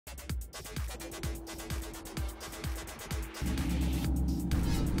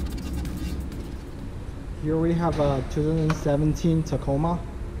Here we have a 2017 Tacoma,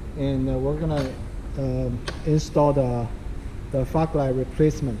 and we're gonna install the fog light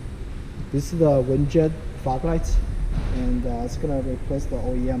replacement. This is the Windjet fog lights, and it's gonna replace the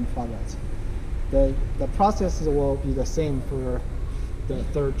OEM fog lights. The process will be the same for the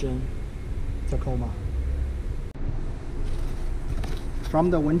 3rd gen Tacoma.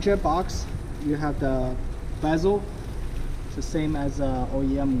 From the Windjet box, you have the bezel, the same as the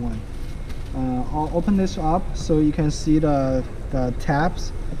OEM one. I'll open this up so you can see the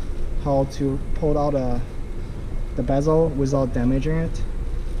tabs, how to pull out the bezel without damaging it.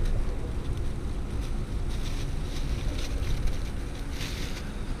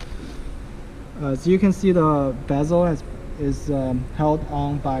 So you can see the bezel is held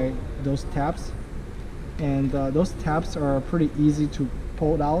on by those tabs, and those tabs are pretty easy to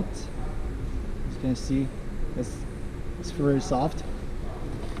pull out. As you can see, it's very soft.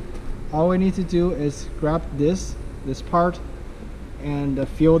 All we need to do is grab this part and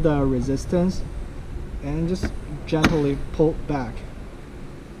feel the resistance and just gently pull back.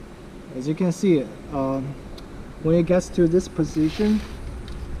 As you can see, when it gets to this position,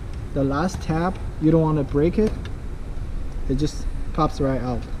 the last tab, you don't want to break it, it just pops right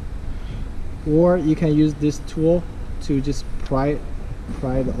out. Or you can use this tool to just pry it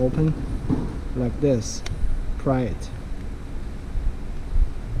open like this. Pry it.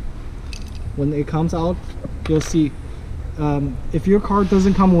 When it comes out, you'll see if your car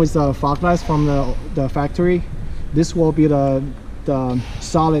doesn't come with fog lights from the factory, this will be the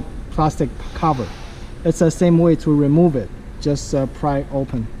solid plastic cover. It's the same way to remove it, just pry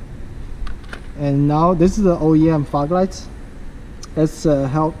open. And now this is the OEM fog lights. It's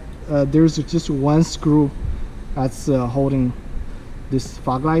there's just one screw that's holding this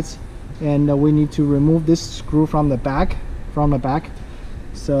fog lights, and we need to remove this screw from the back.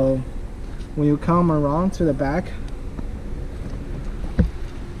 So when you come around to the back,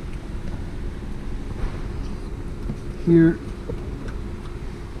 here,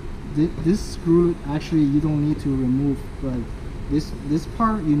 this screw actually you don't need to remove, but this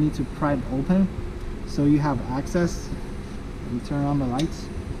part you need to pry it open so you have access. You turn on the lights,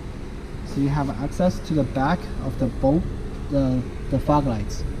 so you have access to the back of the fog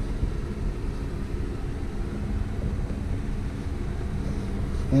lights.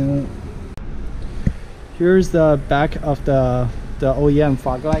 And here's the back of the OEM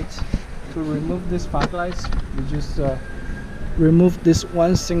fog lights. To remove this fog lights, you just remove this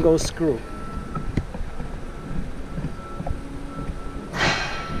one single screw.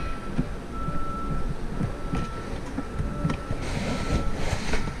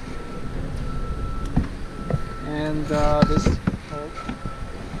 And this hole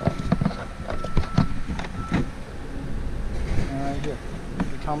right here,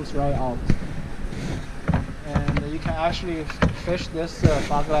 it comes right out. And you can actually fish this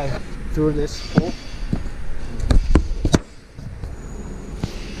fog light through this hole.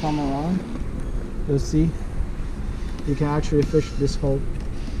 Come around, you'll see you can actually fish this hole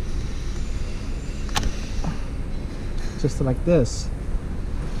just like this.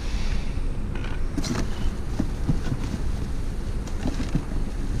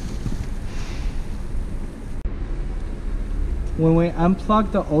 When we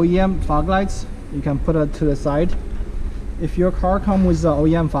unplug the OEM fog lights, you can put it to the side. If your car comes with the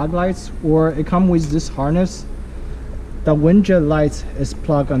OEM fog lights, or it comes with this harness, the Windjet lights is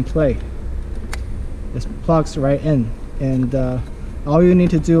plug and play. It plugs right in, and all you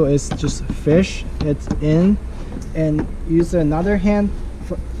need to do is just fish it in and use another hand,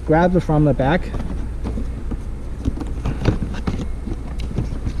 grab it from the back.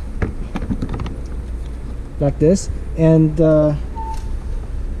 Like this, and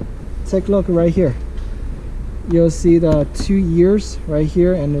take a look right here. You'll see the 2 ears right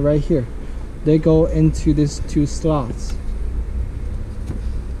here and right here. They go into these 2 slots.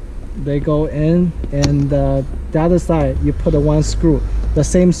 They go in, and the other side you put the one screw, the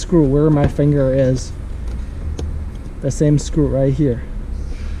same screw where my finger is, the same screw right here.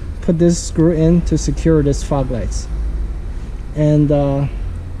 Put this screw in to secure this fog lights. And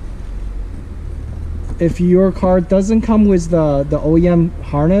if your car doesn't come with the OEM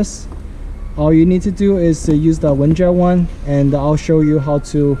harness, all you need to do is to use the Windjet one, and I'll show you how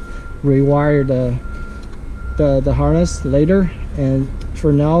to rewire the harness later. And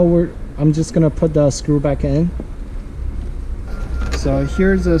for now, I'm just gonna put the screw back in. So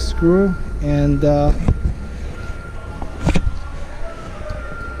here's the screw, and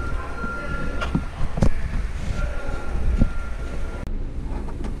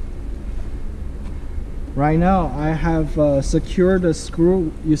Right now I have secured the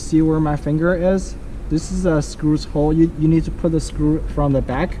screw. You see where my finger is? This is a screws hole. You need to put the screw from the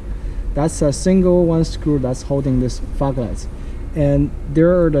back. That's a single one screw that's holding this fog lights. And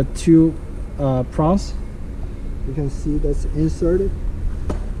there are the two prongs. You can see that's inserted.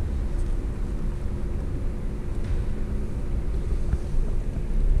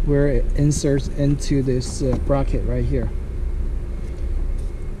 Where it inserts into this bracket right here.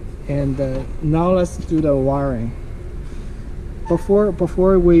 And now let's do the wiring.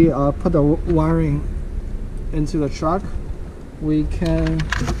 Before we put the wiring into the truck, we can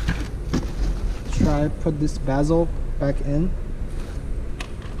try put this bezel back in.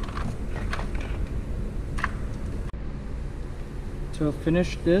 To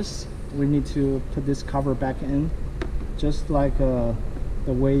finish this, we need to put this cover back in, just like the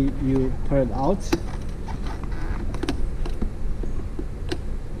way you put it out.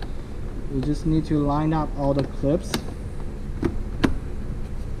 We just need to line up all the clips.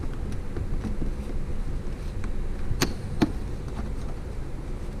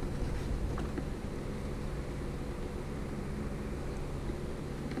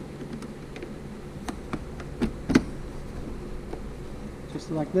 Just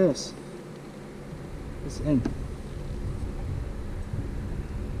like this. It's in.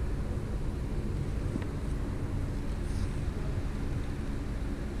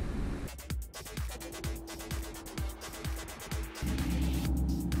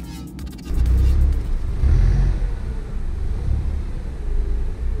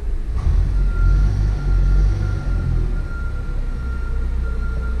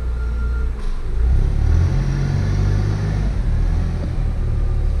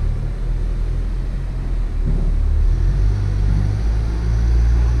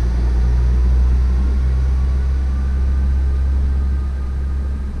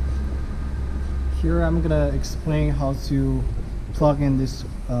 Here I'm gonna explain how to plug in this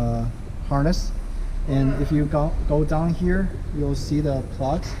harness, and if you go down here, you'll see the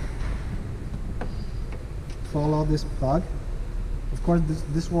plugs. Follow this plug. Of course,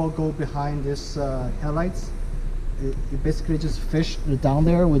 this will go behind this headlights. You basically just fish it down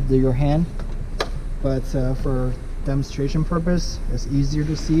there with your hand, but for demonstration purpose, it's easier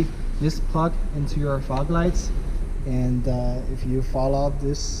to see. This plug into your fog lights, and if you follow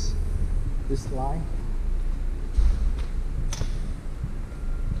this line,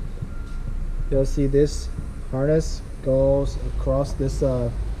 you'll see this harness goes across this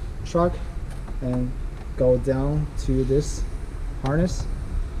truck and go down to this harness,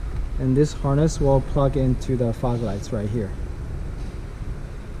 and this harness will plug into the fog lights right here.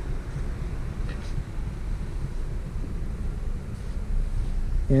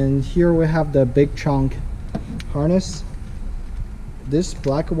 And here we have the big chunk harness. This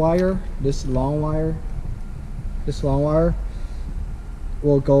black wire, this long wire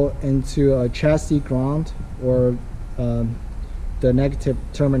will go into a chassis ground, or the negative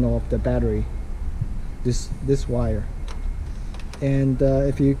terminal of the battery. This wire. And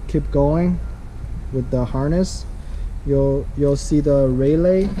if you keep going with the harness, you'll see the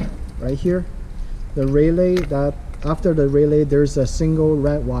relay right here. The relay, that after the relay there's a single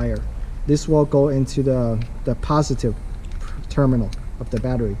red wire. This will go into the positive terminal of the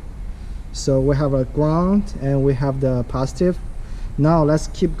battery. So we have a ground and we have the positive. Now let's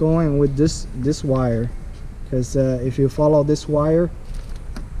keep going with this wire, because if you follow this wire,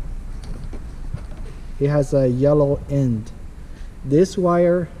 it has a yellow end. This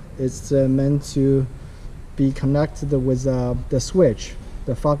wire is meant to be connected with the switch,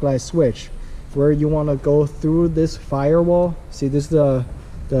 the fog light switch, where you want to go through this firewall. See, this is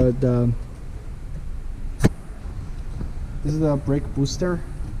this is the brake booster,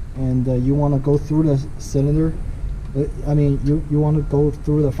 and you want to go through the cylinder. I mean, you want to go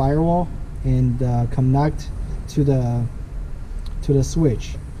through the firewall and connect to the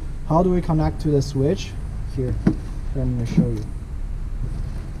switch. How do we connect to the switch? Here I'm going to show you.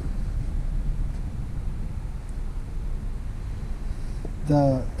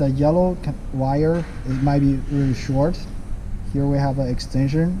 The yellow wire, it might be really short. Here we have an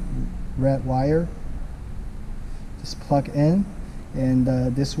extension, red wire. Just plug in, and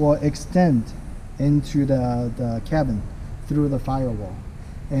this will extend into the cabin through the firewall.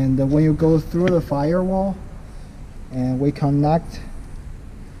 And when you go through the firewall and we connect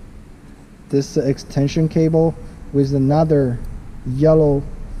this extension cable with another yellow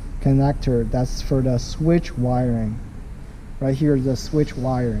connector, that's for the switch wiring. Right here is the switch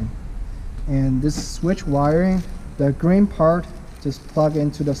wiring, and this switch wiring, the green part just plug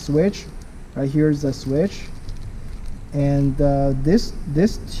into the switch. Right here is the switch, and this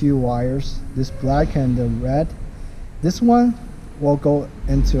two wires, this black and the red, this one will go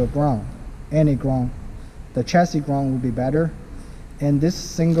into a ground, any ground the chassis ground will be better. And this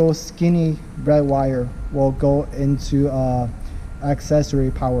single skinny red wire will go into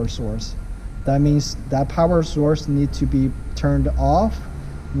accessory power source. That means that power source needs to be turned off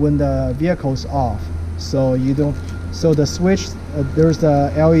when the vehicle's off. So you don't. So the switch, there's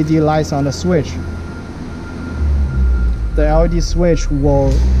the LED lights on the switch. The LED switch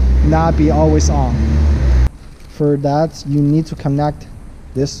will not be always on. For that, you need to connect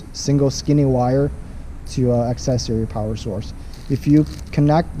this single skinny wire to an accessory power source. If you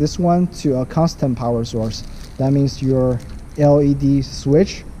connect this one to a constant power source, that means your LED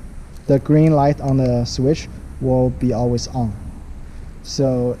switch, the green light on the switch, will be always on.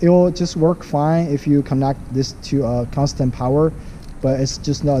 So it will just work fine if you connect this to a constant power, but it's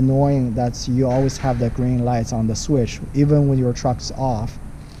just not annoying that you always have the green lights on the switch, even when your truck's off.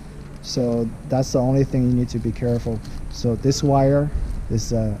 So that's the only thing you need to be careful. So this wire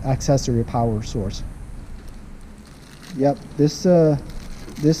is an accessory power source. Yep, this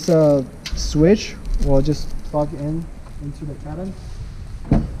switch will just plug into the cabin.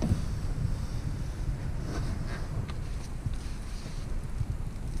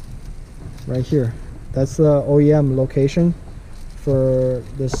 Right here, that's the OEM location for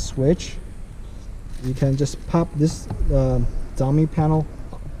this switch. You can just pop this dummy panel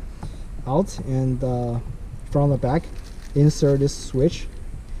out and from the back, insert this switch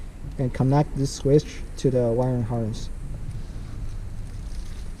and connect this switch to the wiring harness.